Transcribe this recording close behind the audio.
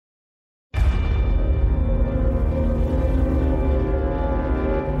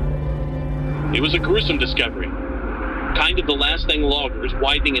It was a gruesome discovery. Kind of the last thing loggers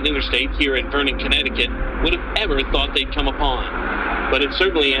widening an interstate here in Vernon, Connecticut would have ever thought they'd come upon. But it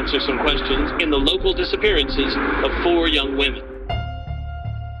certainly answers some questions in the local disappearances of 4 young women.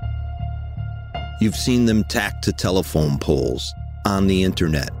 You've seen them tacked to telephone poles, on the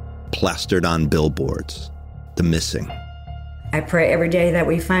internet, plastered on billboards. The missing. I pray every day that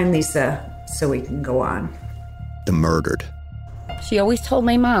we find Lisa so we can go on. The murdered. She always told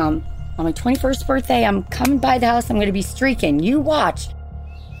my mom, on my 21st birthday, I'm coming by the house, I'm going to be streaking. You watch.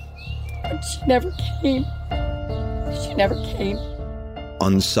 But she never came. She never came.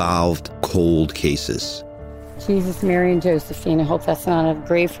 Unsolved, cold cases. Jesus, Mary, and Josephine, I hope that's not a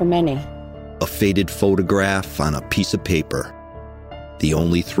grave for many. A faded photograph on a piece of paper. The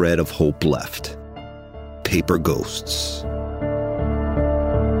only thread of hope left. Paper ghosts.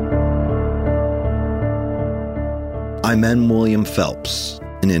 I'm N. William Phelps,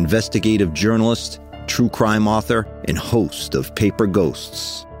 an investigative journalist, true crime author, and host of Paper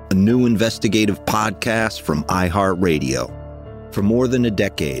Ghosts, a new investigative podcast from iHeartRadio. For more than a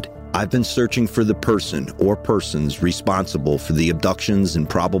decade, I've been searching for the person or persons responsible for the abductions and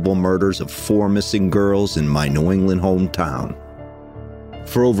probable murders of 4 missing girls in my New England hometown.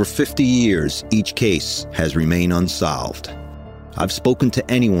 For over 50 years, each case has remained unsolved. I've spoken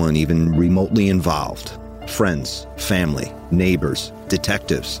to anyone even remotely involved. Friends, family, neighbors,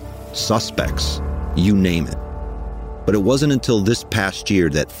 detectives, suspects, you name it. But it wasn't until this past year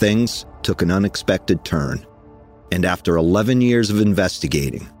that things took an unexpected turn. And after 11 years of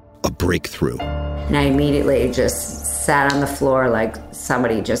investigating, a breakthrough. And I immediately just sat on the floor like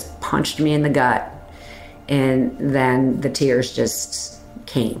somebody just punched me in the gut. And then the tears just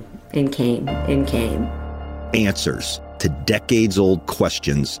came and came and came. Answers to decades-old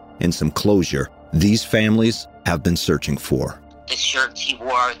questions and some closure these families have been searching for. The shirts he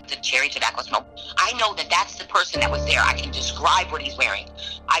wore, the cherry tobacco smoke. I know that that's the person that was there. I can describe what he's wearing.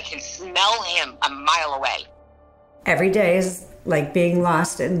 I can smell him a mile away. Every day is like being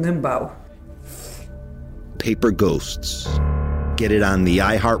lost in limbo. Paper Ghosts. Get it on the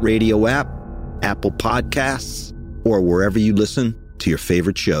iHeartRadio app, Apple Podcasts, or wherever you listen to your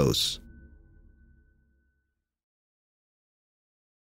favorite shows.